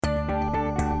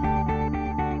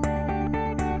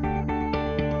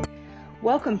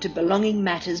Welcome to Belonging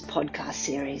Matters podcast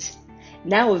series,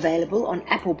 now available on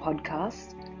Apple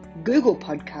Podcasts, Google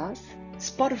Podcasts,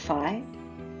 Spotify,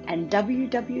 and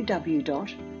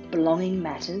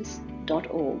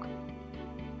www.belongingmatters.org.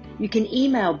 You can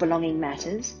email Belonging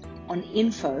Matters on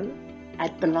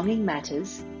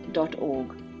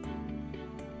info@belongingmatters.org.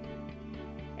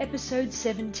 Episode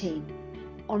 17,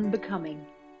 On Becoming,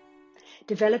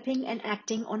 Developing and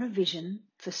Acting on a Vision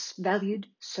for Valued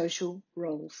Social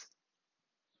Roles.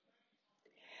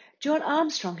 John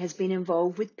Armstrong has been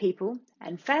involved with people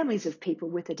and families of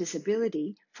people with a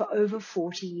disability for over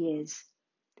 40 years.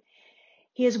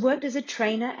 He has worked as a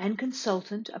trainer and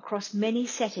consultant across many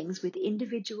settings with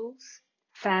individuals,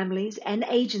 families and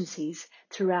agencies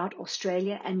throughout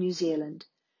Australia and New Zealand,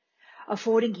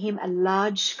 affording him a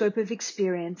large scope of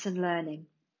experience and learning.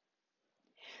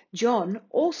 John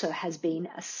also has been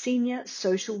a senior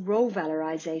social role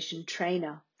valorization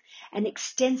trainer and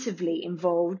extensively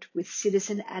involved with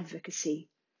citizen advocacy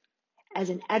as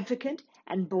an advocate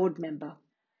and board member.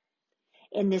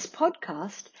 In this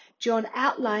podcast, John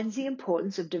outlines the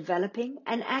importance of developing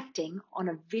and acting on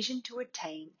a vision to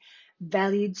attain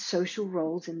valued social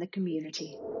roles in the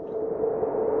community.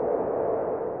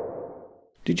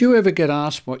 Did you ever get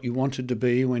asked what you wanted to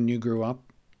be when you grew up?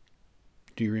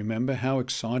 Do you remember how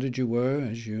excited you were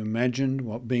as you imagined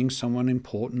what being someone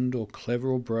important or clever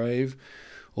or brave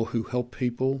or who helped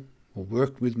people or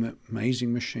worked with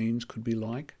amazing machines could be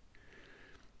like?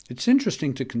 It's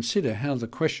interesting to consider how the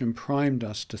question primed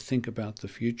us to think about the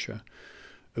future,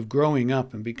 of growing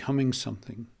up and becoming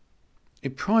something.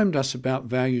 It primed us about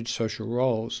valued social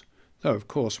roles, though of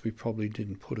course we probably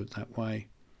didn't put it that way.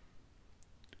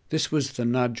 This was the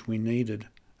nudge we needed,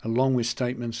 along with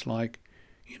statements like,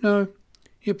 you're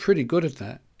pretty good at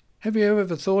that. Have you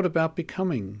ever thought about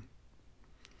becoming?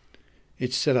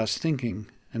 It set us thinking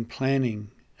and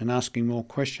planning and asking more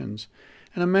questions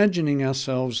and imagining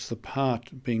ourselves the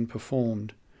part being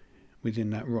performed within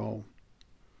that role.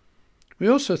 We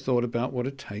also thought about what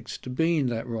it takes to be in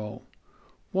that role.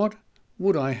 What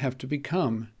would I have to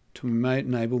become to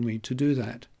enable me to do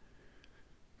that?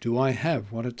 Do I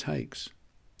have what it takes?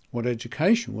 What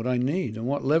education would I need, and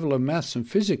what level of maths and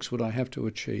physics would I have to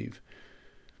achieve?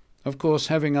 Of course,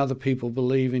 having other people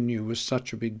believe in you was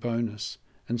such a big bonus,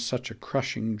 and such a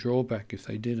crushing drawback if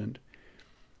they didn't.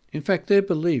 In fact, their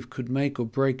belief could make or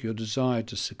break your desire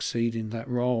to succeed in that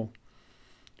role.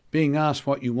 Being asked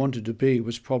what you wanted to be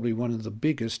was probably one of the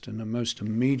biggest and the most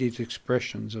immediate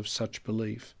expressions of such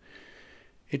belief.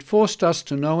 It forced us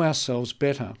to know ourselves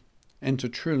better and to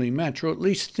truly match, or at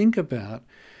least think about,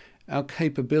 our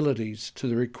capabilities to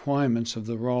the requirements of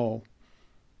the role.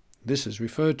 This is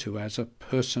referred to as a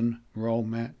person-role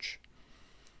match.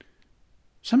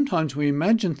 Sometimes we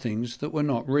imagined things that were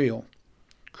not real,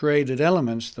 created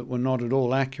elements that were not at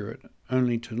all accurate,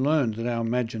 only to learn that our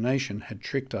imagination had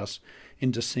tricked us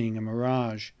into seeing a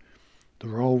mirage. The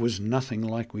role was nothing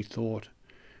like we thought.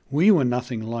 We were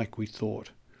nothing like we thought.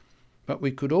 But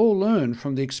we could all learn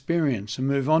from the experience and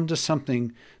move on to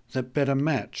something that better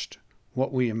matched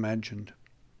what we imagined.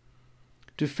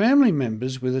 Do family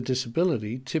members with a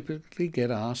disability typically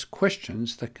get asked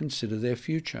questions that consider their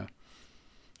future?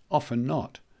 Often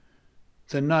not.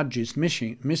 The nudge is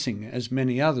missing, as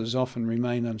many others often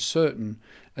remain uncertain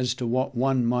as to what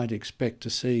one might expect to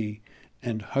see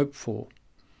and hope for.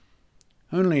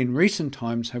 Only in recent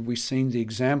times have we seen the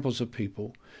examples of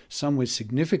people, some with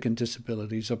significant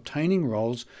disabilities, obtaining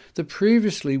roles that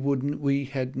previously we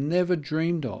had never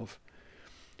dreamed of.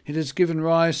 It has given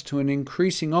rise to an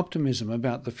increasing optimism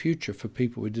about the future for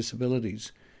people with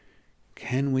disabilities.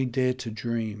 Can we dare to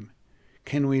dream?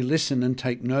 Can we listen and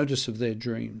take notice of their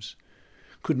dreams?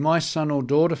 Could my son or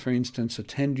daughter, for instance,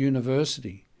 attend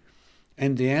university?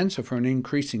 And the answer for an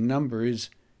increasing number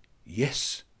is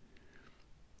yes.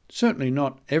 Certainly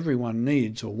not everyone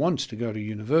needs or wants to go to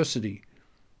university,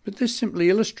 but this simply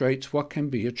illustrates what can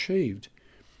be achieved.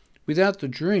 Without the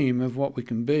dream of what we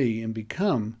can be and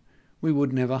become, we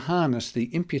would never harness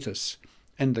the impetus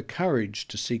and the courage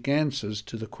to seek answers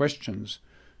to the questions.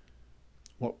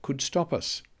 What could stop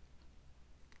us?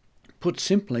 Put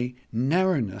simply,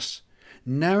 narrowness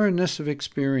of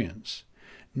experience,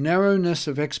 narrowness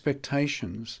of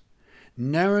expectations,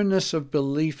 narrowness of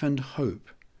belief and hope.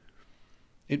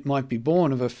 It might be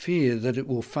born of a fear that it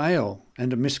will fail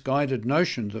and a misguided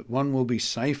notion that one will be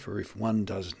safer if one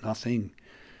does nothing.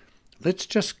 Let's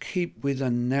just keep with a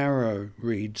narrow,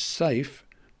 safe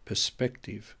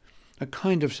perspective, a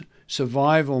kind of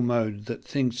survival mode that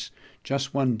thinks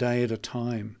just one day at a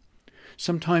time.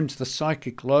 Sometimes the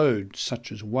psychic load,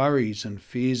 such as worries and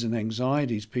fears and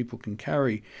anxieties people can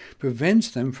carry, prevents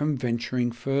them from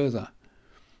venturing further.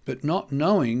 But not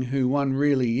knowing who one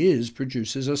really is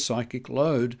produces a psychic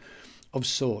load of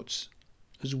sorts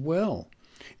as well.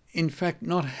 In fact,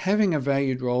 not having a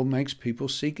valued role makes people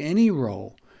seek any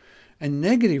role, and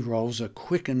negative roles are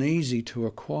quick and easy to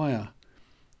acquire.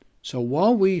 So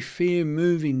while we fear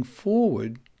moving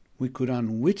forward, we could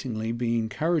unwittingly be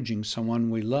encouraging someone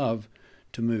we love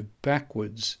to move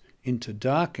backwards into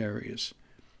dark areas,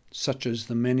 such as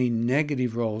the many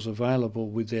negative roles available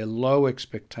with their low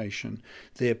expectation,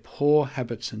 their poor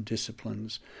habits and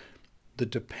disciplines, the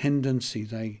dependency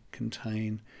they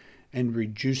contain, and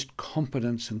reduced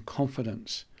competence and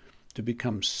confidence to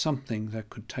become something that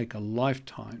could take a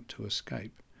lifetime to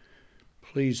escape.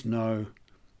 Please no,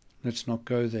 let's not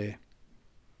go there.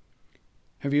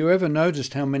 Have you ever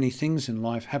noticed how many things in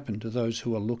life happen to those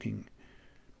who are looking?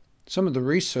 Some of the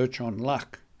research on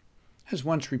luck, as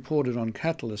once reported on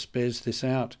Catalyst, bears this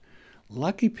out.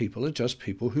 Lucky people are just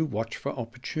people who watch for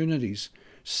opportunities,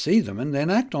 see them and then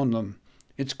act on them.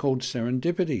 It's called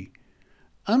serendipity.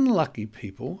 Unlucky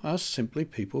people are simply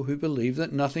people who believe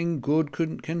that nothing good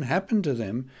can happen to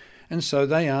them, and so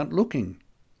they aren't looking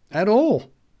at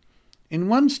all. In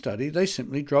one study, they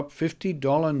simply dropped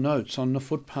 $50 notes on the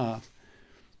footpath.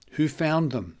 Who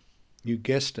found them? You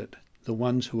guessed it, the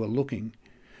ones who are looking.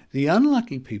 The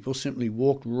unlucky people simply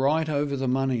walked right over the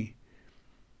money.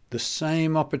 The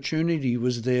same opportunity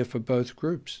was there for both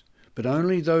groups, but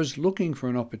only those looking for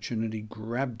an opportunity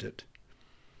grabbed it.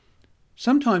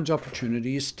 Sometimes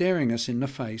opportunity is staring us in the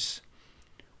face.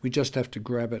 We just have to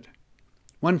grab it.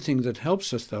 One thing that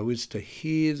helps us, though, is to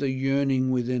hear the yearning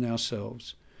within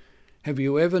ourselves. Have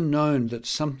you ever known that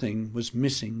something was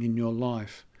missing in your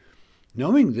life?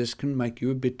 Knowing this can make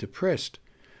you a bit depressed,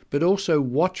 but also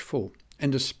watchful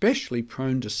and especially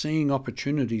prone to seeing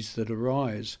opportunities that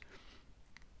arise.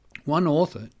 One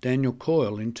author, Daniel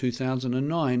Coyle, in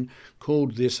 2009,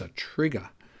 called this a trigger,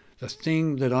 the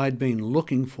thing that I'd been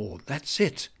looking for. That's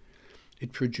it.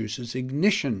 It produces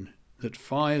ignition that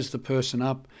fires the person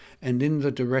up and in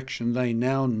the direction they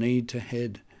now need to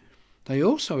head. They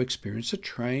also experience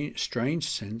a strange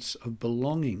sense of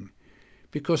belonging,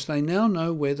 because they now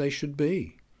know where they should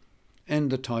be and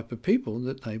the type of people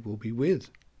that they will be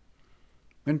with.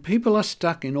 When people are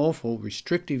stuck in awful,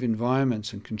 restrictive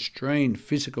environments and constrained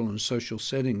physical and social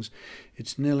settings,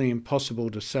 it's nearly impossible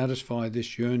to satisfy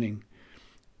this yearning.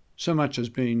 So much has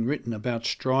been written about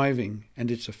striving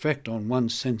and its effect on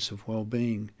one's sense of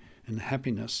well-being and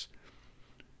happiness.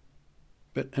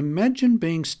 But imagine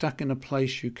being stuck in a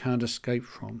place you can't escape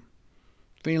from,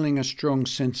 feeling a strong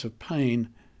sense of pain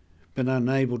but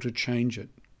unable to change it.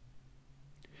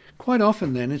 Quite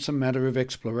often then it's a matter of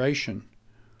exploration.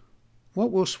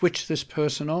 What will switch this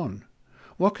person on?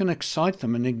 What can excite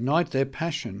them and ignite their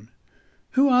passion?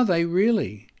 Who are they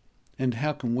really? And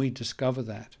how can we discover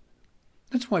that?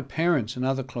 That's why parents and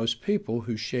other close people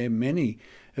who share many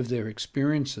of their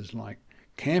experiences, like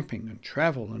camping and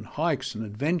travel and hikes and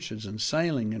adventures and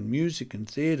sailing and music and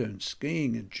theatre and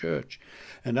skiing and church,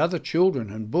 and other children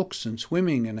and books and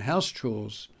swimming and house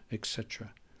chores,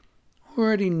 etc.,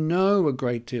 already know a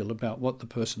great deal about what the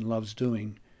person loves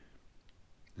doing,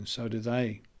 and so do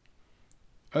they.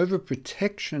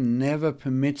 Overprotection never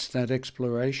permits that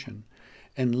exploration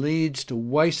and leads to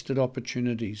wasted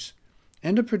opportunities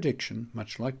and a prediction,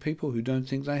 much like people who don't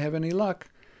think they have any luck,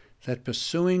 that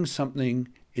pursuing something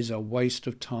is a waste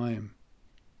of time.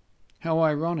 How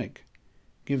ironic,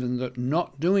 given that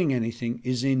not doing anything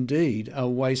is indeed a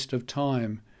waste of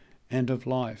time and of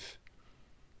life.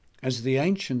 As the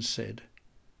ancients said,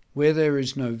 where there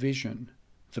is no vision,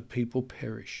 the people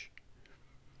perish.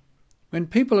 When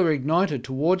people are ignited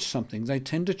towards something, they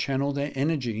tend to channel their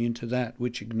energy into that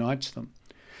which ignites them.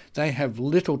 They have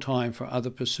little time for other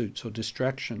pursuits or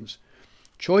distractions.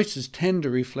 Choices tend to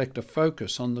reflect a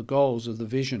focus on the goals of the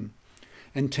vision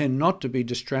and tend not to be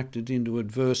distracted into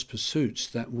adverse pursuits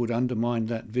that would undermine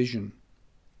that vision.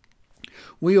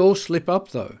 We all slip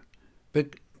up though,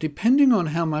 but depending on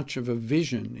how much of a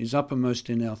vision is uppermost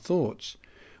in our thoughts,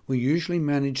 we usually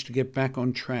manage to get back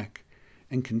on track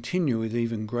and continue with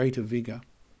even greater vigour.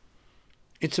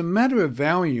 It's a matter of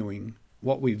valuing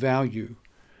what we value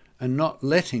and not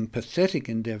letting pathetic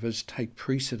endeavours take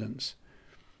precedence.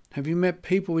 Have you met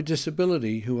people with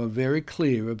disability who are very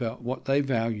clear about what they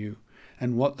value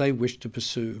and what they wish to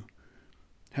pursue?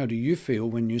 How do you feel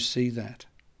when you see that?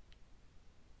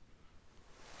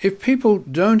 If people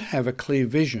don't have a clear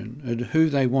vision of who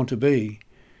they want to be,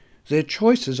 their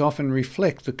choices often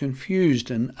reflect the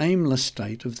confused and aimless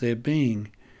state of their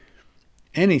being.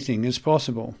 Anything is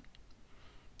possible.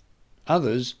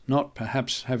 Others, not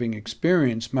perhaps having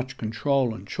experienced much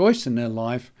control and choice in their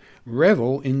life,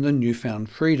 revel in the newfound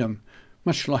freedom,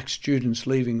 much like students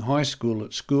leaving high school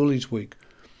at Schoolies Week.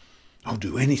 I'll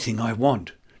do anything I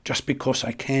want, just because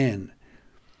I can.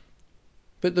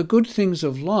 But the good things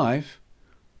of life,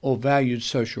 or valued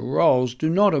social roles, do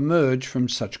not emerge from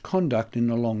such conduct in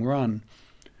the long run.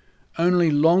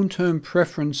 Only long-term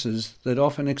preferences that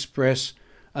often express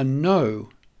a no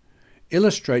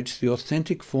illustrates the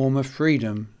authentic form of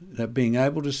freedom that being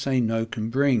able to say no can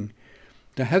bring.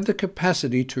 To have the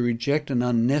capacity to reject an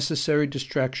unnecessary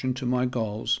distraction to my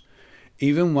goals,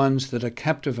 even ones that are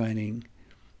captivating,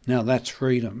 now that's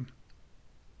freedom.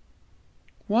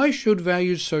 Why should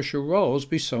valued social roles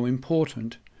be so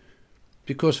important?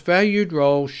 Because valued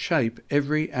roles shape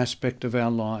every aspect of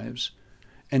our lives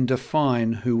and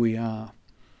define who we are.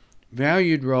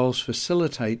 Valued roles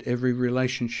facilitate every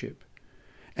relationship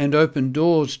and open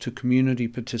doors to community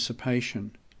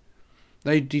participation.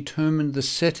 They determine the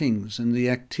settings and the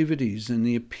activities and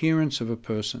the appearance of a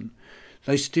person.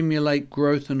 They stimulate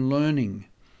growth and learning.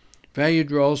 Valued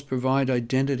roles provide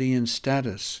identity and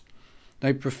status.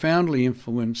 They profoundly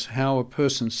influence how a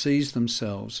person sees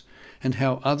themselves and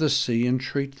how others see and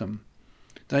treat them.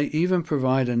 They even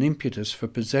provide an impetus for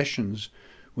possessions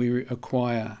we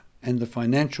acquire and the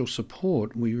financial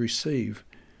support we receive.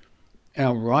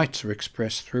 Our rights are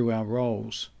expressed through our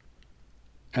roles.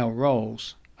 Our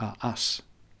roles are us.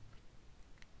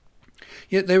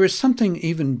 Yet there is something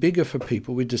even bigger for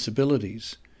people with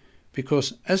disabilities,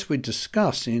 because as we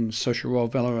discuss in social role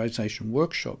valorization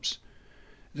workshops,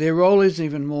 their role is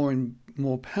even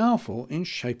more powerful in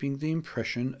shaping the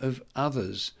impression of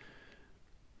others,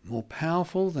 more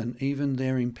powerful than even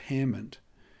their impairment.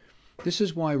 This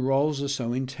is why roles are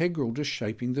so integral to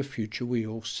shaping the future we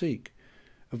all seek,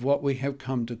 of what we have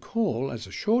come to call, as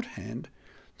a shorthand,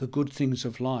 the good things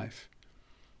of life.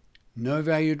 No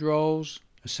valued roles,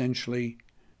 essentially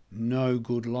no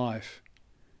good life.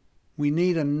 We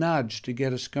need a nudge to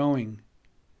get us going.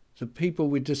 The people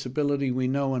with disability we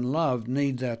know and love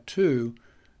need that too,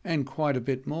 and quite a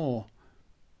bit more.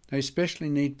 They especially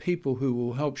need people who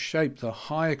will help shape the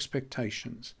high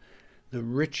expectations, the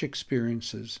rich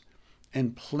experiences,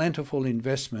 and plentiful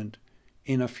investment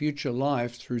in a future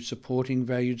life through supporting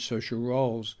valued social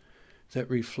roles that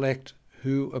reflect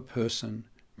who a person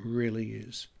really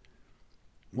is.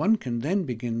 One can then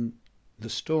begin the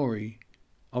story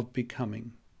of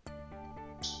becoming.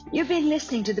 You've been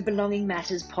listening to the Belonging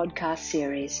Matters podcast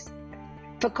series.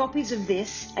 For copies of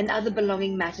this and other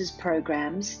Belonging Matters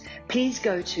programs, please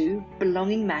go to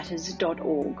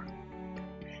belongingmatters.org.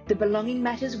 The Belonging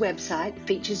Matters website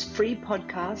features free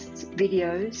podcasts,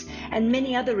 videos, and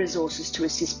many other resources to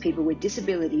assist people with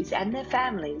disabilities and their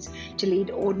families to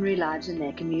lead ordinary lives in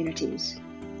their communities.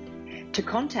 To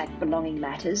contact Belonging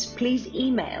Matters, please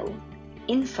email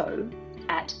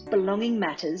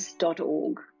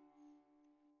info@belongingmatters.org.